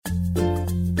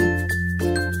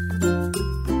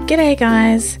G'day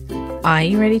guys! Are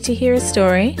you ready to hear a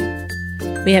story?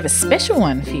 We have a special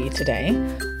one for you today.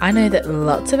 I know that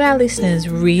lots of our listeners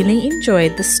really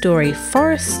enjoyed the story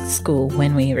Forest School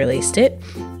when we released it,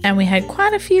 and we had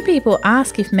quite a few people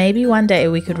ask if maybe one day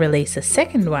we could release a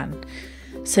second one.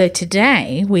 So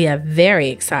today we are very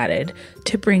excited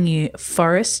to bring you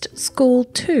Forest School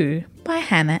 2 by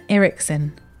Hannah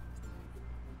Erickson.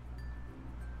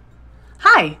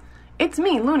 Hi, it's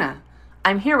me, Luna.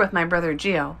 I'm here with my brother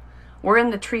Gio. We're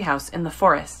in the treehouse in the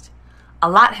forest. A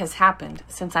lot has happened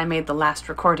since I made the last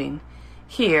recording.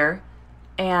 Here,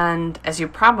 and as you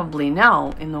probably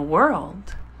know, in the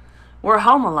world. We're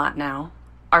home a lot now.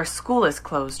 Our school is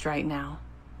closed right now.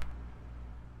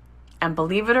 And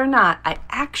believe it or not, I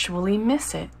actually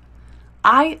miss it.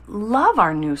 I love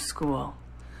our new school.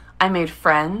 I made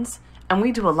friends, and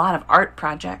we do a lot of art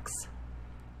projects.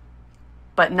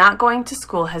 But not going to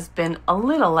school has been a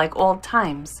little like old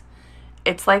times.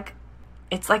 It's like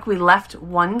we left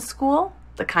one school,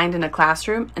 the kind in a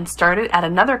classroom, and started at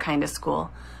another kind of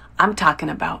school. I'm talking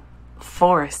about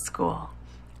Forest School.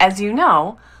 As you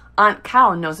know, Aunt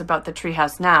Cow knows about the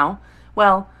treehouse now.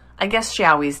 Well, I guess she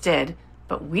always did,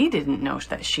 but we didn't know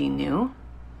that she knew.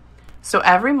 So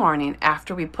every morning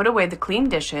after we put away the clean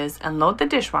dishes and load the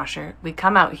dishwasher, we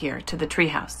come out here to the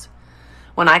treehouse.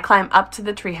 When I climb up to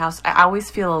the treehouse, I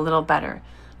always feel a little better,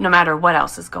 no matter what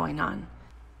else is going on.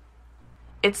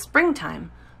 It's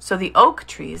springtime, so the oak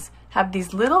trees have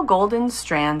these little golden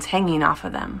strands hanging off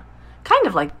of them, kind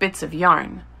of like bits of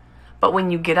yarn. But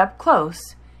when you get up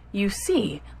close, you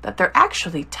see that they're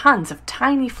actually tons of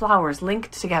tiny flowers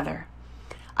linked together.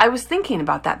 I was thinking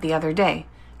about that the other day,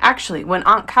 actually, when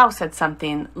Aunt Cow said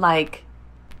something like,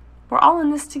 "We're all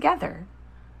in this together,"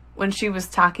 when she was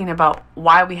talking about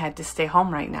why we had to stay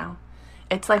home right now.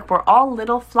 It's like we're all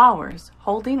little flowers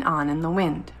holding on in the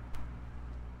wind.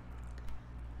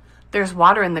 There's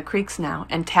water in the creeks now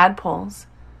and tadpoles.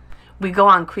 We go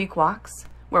on creek walks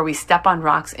where we step on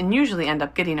rocks and usually end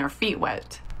up getting our feet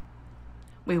wet.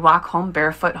 We walk home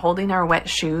barefoot holding our wet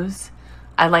shoes.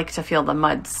 I like to feel the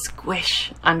mud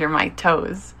squish under my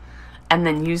toes and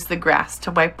then use the grass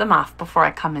to wipe them off before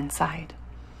I come inside.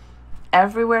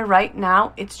 Everywhere right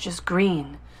now, it's just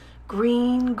green.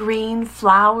 Green, green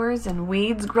flowers and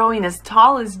weeds growing as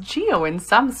tall as Gio in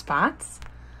some spots.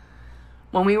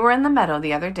 When we were in the meadow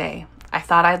the other day, I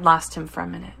thought I'd lost him for a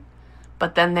minute.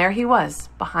 But then there he was,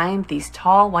 behind these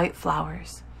tall white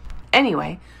flowers.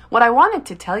 Anyway, what I wanted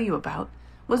to tell you about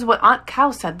was what Aunt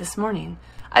Cow said this morning.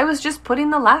 I was just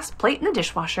putting the last plate in the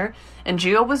dishwasher, and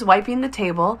Gio was wiping the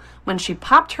table when she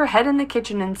popped her head in the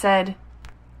kitchen and said,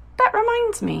 "That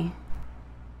reminds me."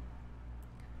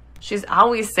 She's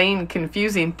always saying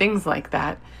confusing things like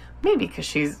that. Maybe because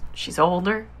she's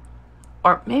older,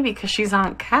 or maybe because she's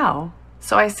Aunt Cow.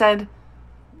 So I said,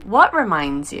 "What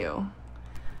reminds you?"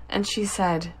 And she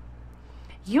said,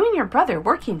 "You and your brother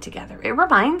working together. It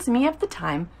reminds me of the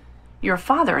time your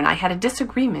father and I had a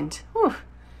disagreement.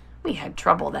 We had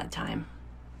trouble that time."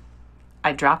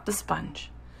 I dropped the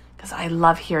sponge because I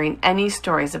love hearing any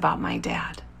stories about my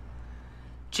dad.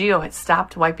 Gio had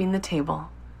stopped wiping the table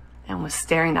and was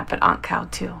staring up at Aunt Cow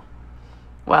too.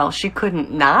 Well, she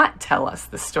couldn't not tell us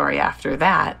the story after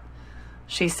that.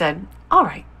 She said, "All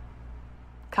right,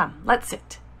 come, let's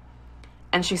sit."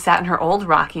 And she sat in her old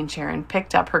rocking chair and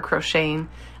picked up her crocheting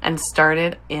and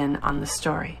started in on the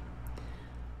story.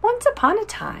 "Once upon a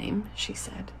time," she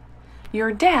said,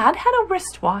 "your dad had a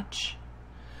wristwatch."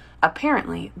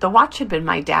 Apparently, the watch had been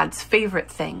my dad's favorite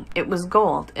thing. It was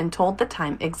gold and told the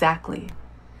time exactly.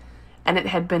 And it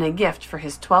had been a gift for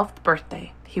his 12th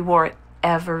birthday. He wore it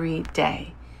every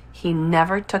day. He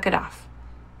never took it off,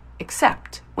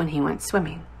 except when he went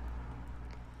swimming.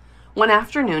 One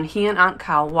afternoon, he and Aunt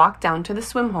Cow walked down to the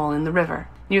swim hole in the river,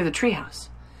 near the treehouse.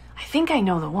 I think I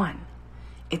know the one.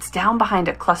 It's down behind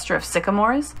a cluster of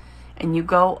sycamores, and you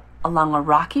go along a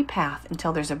rocky path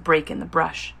until there's a break in the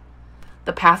brush.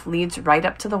 The path leads right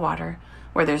up to the water,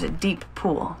 where there's a deep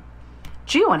pool.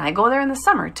 Gio and I go there in the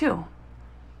summer, too.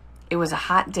 It was a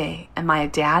hot day, and my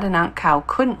dad and Aunt Cow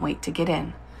couldn't wait to get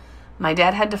in. My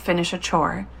dad had to finish a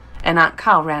chore, and Aunt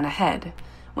Cow ran ahead.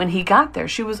 When he got there,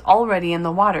 she was already in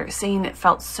the water, saying it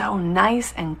felt so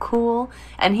nice and cool,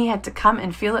 and he had to come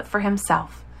and feel it for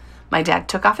himself. My dad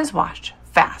took off his watch,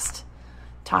 fast,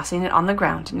 tossing it on the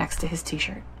ground next to his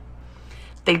t-shirt.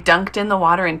 They dunked in the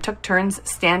water and took turns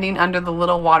standing under the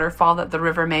little waterfall that the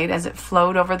river made as it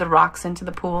flowed over the rocks into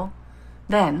the pool.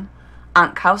 Then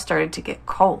Aunt Cow started to get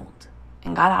cold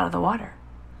and got out of the water.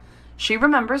 She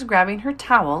remembers grabbing her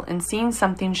towel and seeing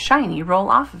something shiny roll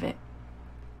off of it.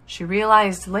 She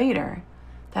realized later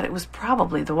that it was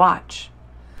probably the watch.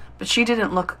 But she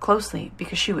didn't look closely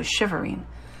because she was shivering.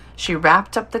 She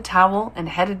wrapped up the towel and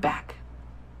headed back.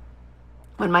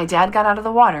 When my dad got out of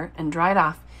the water and dried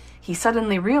off, he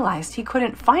suddenly realized he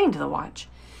couldn't find the watch.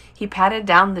 He patted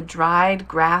down the dried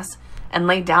grass and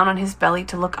lay down on his belly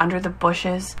to look under the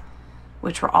bushes,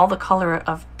 which were all the color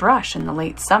of brush in the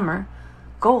late summer,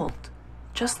 gold,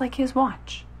 just like his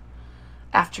watch.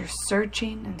 After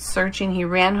searching and searching, he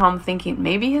ran home thinking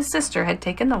maybe his sister had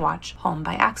taken the watch home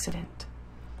by accident.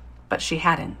 But she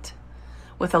hadn't.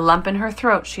 With a lump in her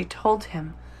throat, she told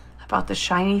him about the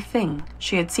shiny thing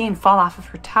she had seen fall off of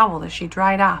her towel as she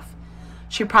dried off.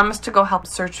 She promised to go help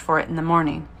search for it in the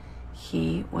morning.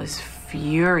 He was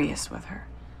furious with her,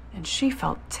 and she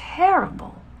felt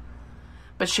terrible.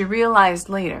 But she realized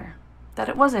later that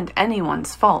it wasn't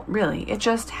anyone's fault, really. It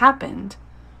just happened.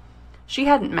 She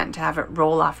hadn't meant to have it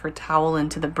roll off her towel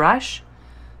into the brush.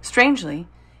 Strangely,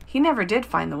 he never did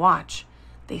find the watch.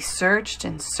 They searched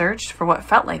and searched for what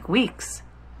felt like weeks.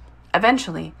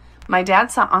 Eventually, my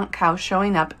dad saw Aunt Cow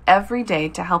showing up every day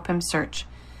to help him search.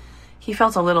 He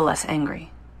felt a little less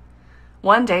angry.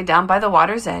 One day, down by the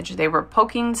water's edge, they were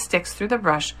poking sticks through the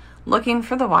brush, looking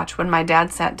for the watch when my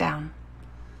dad sat down.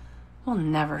 "We'll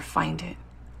never find it."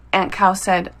 Aunt Cow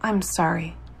said, "I'm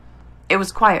sorry." It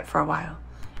was quiet for a while,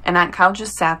 and Aunt Cow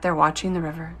just sat there watching the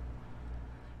river.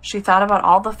 She thought about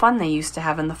all the fun they used to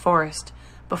have in the forest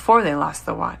before they lost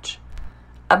the watch.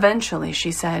 Eventually,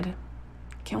 she said,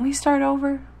 "Can we start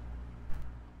over?"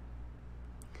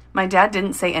 My dad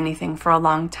didn't say anything for a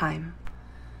long time.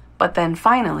 But then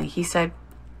finally he said,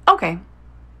 "Okay,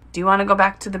 do you want to go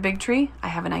back to the big tree? I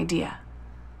have an idea."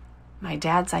 My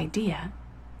dad's idea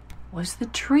was the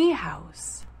tree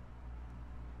house.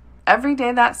 Every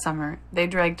day that summer, they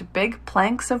dragged big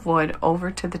planks of wood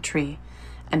over to the tree,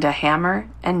 and a hammer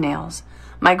and nails.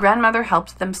 My grandmother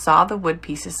helped them saw the wood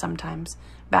pieces sometimes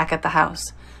back at the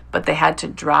house, but they had to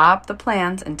draw up the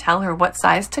plans and tell her what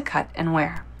size to cut and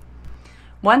where.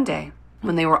 One day,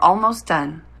 when they were almost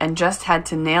done and just had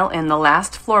to nail in the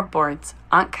last floorboards,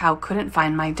 Aunt Cow couldn't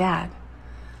find my dad.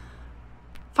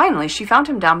 Finally, she found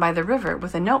him down by the river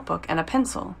with a notebook and a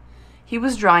pencil. He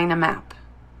was drawing a map.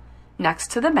 Next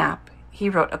to the map, he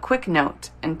wrote a quick note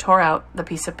and tore out the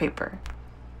piece of paper.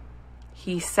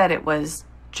 He said it was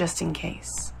just in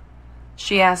case.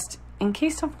 She asked, "In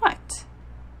case of what?"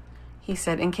 He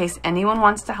said, "In case anyone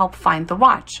wants to help find the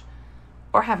watch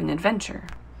or have an adventure."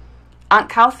 Aunt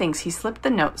Cow thinks he slipped the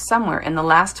note somewhere in the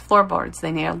last floorboards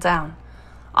they nailed down,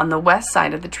 on the west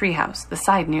side of the treehouse, the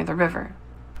side near the river.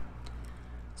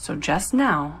 So just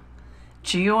now,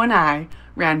 Gio and I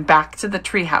ran back to the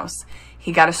treehouse.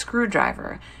 He got a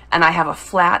screwdriver, and I have a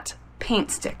flat paint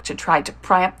stick to try to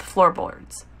pry up the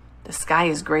floorboards. The sky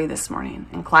is gray this morning,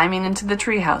 and climbing into the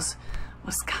treehouse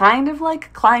was kind of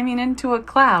like climbing into a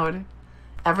cloud.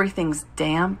 Everything's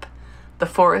damp. The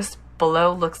forest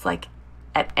below looks like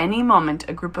at any moment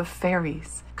a group of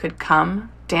fairies could come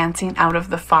dancing out of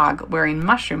the fog wearing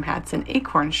mushroom hats and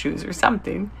acorn shoes or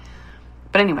something.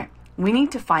 But anyway, we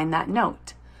need to find that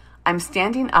note. I'm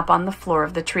standing up on the floor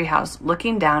of the treehouse,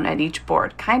 looking down at each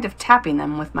board, kind of tapping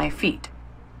them with my feet.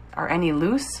 Are any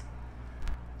loose?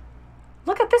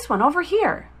 "Look at this one over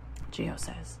here," Gio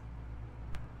says.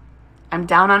 I'm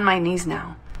down on my knees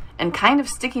now, and kind of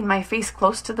sticking my face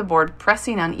close to the board,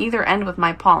 pressing on either end with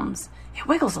my palms. It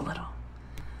wiggles a little.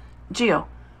 "Gio,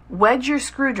 wedge your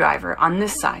screwdriver on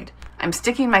this side. I'm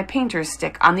sticking my painter's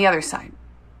stick on the other side.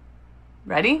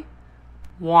 Ready?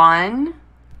 1,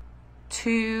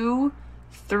 2,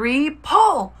 3,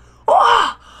 pull!"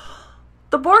 Oh!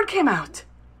 The board came out.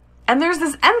 And there's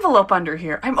this envelope under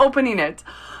here. I'm opening it.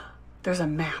 There's a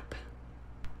map.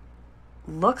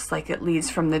 Looks like it leads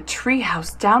from the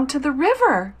treehouse down to the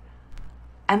river.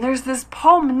 And there's this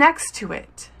poem next to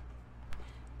it.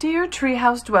 "Dear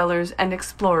treehouse dwellers and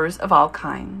explorers of all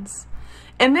kinds,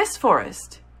 in this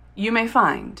forest you may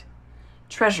find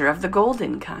treasure of the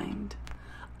golden kind,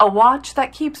 a watch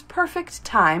that keeps perfect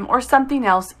time or something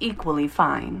else equally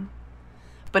fine.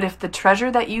 But if the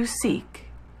treasure that you seek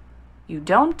you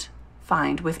don't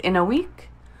find within a week,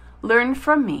 learn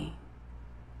from me.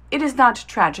 It is not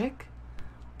tragic.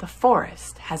 The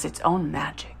forest has its own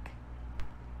magic."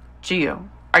 Gio,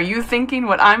 are you thinking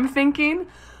what I'm thinking?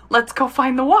 Let's go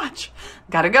find the watch.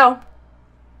 Gotta go.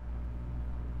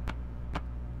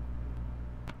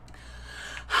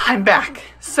 I'm back.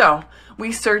 So,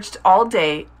 we searched all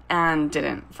day and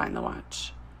didn't find the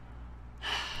watch.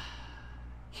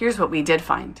 Here's what we did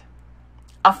find.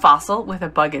 A fossil with a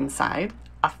bug inside,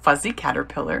 a fuzzy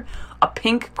caterpillar, a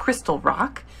pink crystal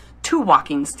rock, 2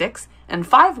 walking sticks, and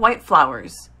 5 white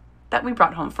flowers that we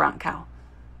brought home for Aunt Cow.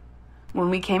 When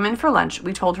we came in for lunch,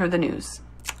 we told her the news.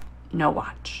 no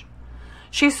watch.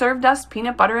 She served us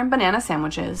peanut butter and banana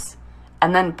sandwiches,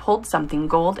 and then pulled something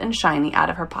gold and shiny out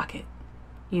of her pocket.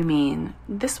 "You mean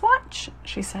this watch?"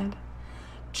 she said.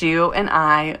 Gio and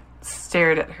I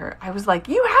stared at her. I was like,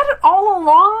 "You had it all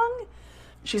along?"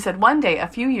 She said one day a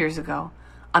few years ago,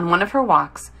 on one of her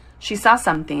walks, she saw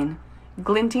something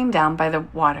glinting down by the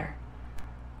water.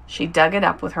 She dug it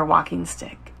up with her walking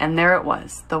stick, and there it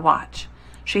was, the watch.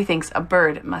 She thinks a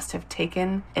bird must have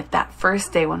taken it that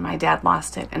first day when my dad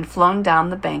lost it and flown down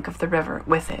the bank of the river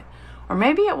with it, or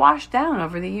maybe it washed down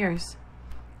over the years.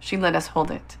 She let us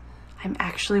hold it. I'm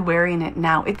actually wearing it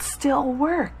now. It still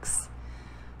works.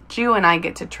 Gio and I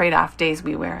get to trade off days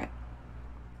we wear it.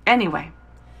 Anyway,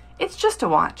 it's just a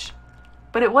watch,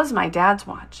 but it was my dad's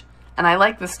watch, and I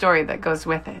like the story that goes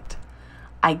with it.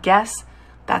 I guess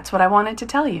that's what I wanted to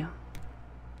tell you.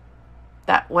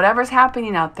 That whatever's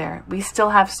happening out there, we still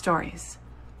have stories,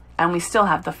 and we still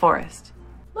have the forest.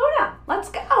 Luna, let's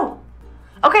go.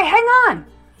 Okay, hang on.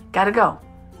 Gotta go.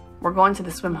 We're going to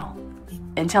the swim hole.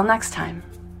 Until next time.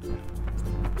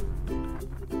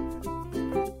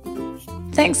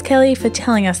 Thanks, Kelly, for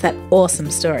telling us that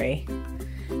awesome story.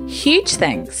 Huge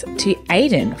thanks to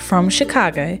Aiden from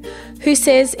Chicago, who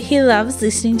says he loves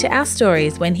listening to our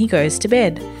stories when he goes to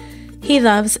bed. He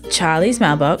loves Charlie's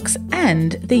Mailbox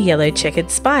and the Yellow Checkered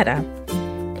Spider.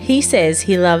 He says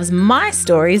he loves my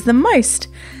stories the most.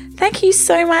 Thank you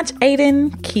so much,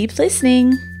 Aiden. Keep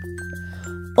listening.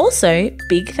 Also,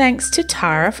 big thanks to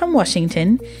Tara from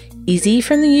Washington, Izzy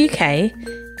from the UK,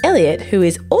 Elliot, who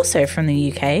is also from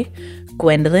the UK,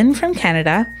 Gwendolyn from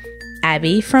Canada,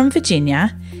 Abby from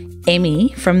Virginia,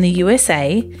 Emmy from the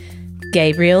USA,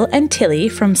 Gabriel and Tilly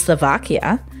from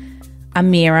Slovakia,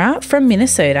 Amira from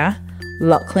Minnesota,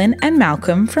 Lachlan and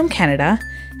Malcolm from Canada,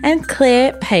 and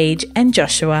Claire, Paige and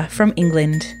Joshua from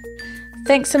England.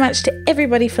 Thanks so much to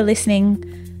everybody for listening.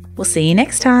 We'll see you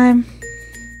next time.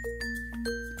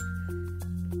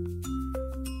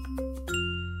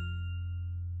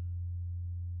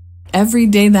 Every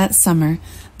day that summer,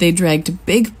 they dragged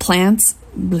big plants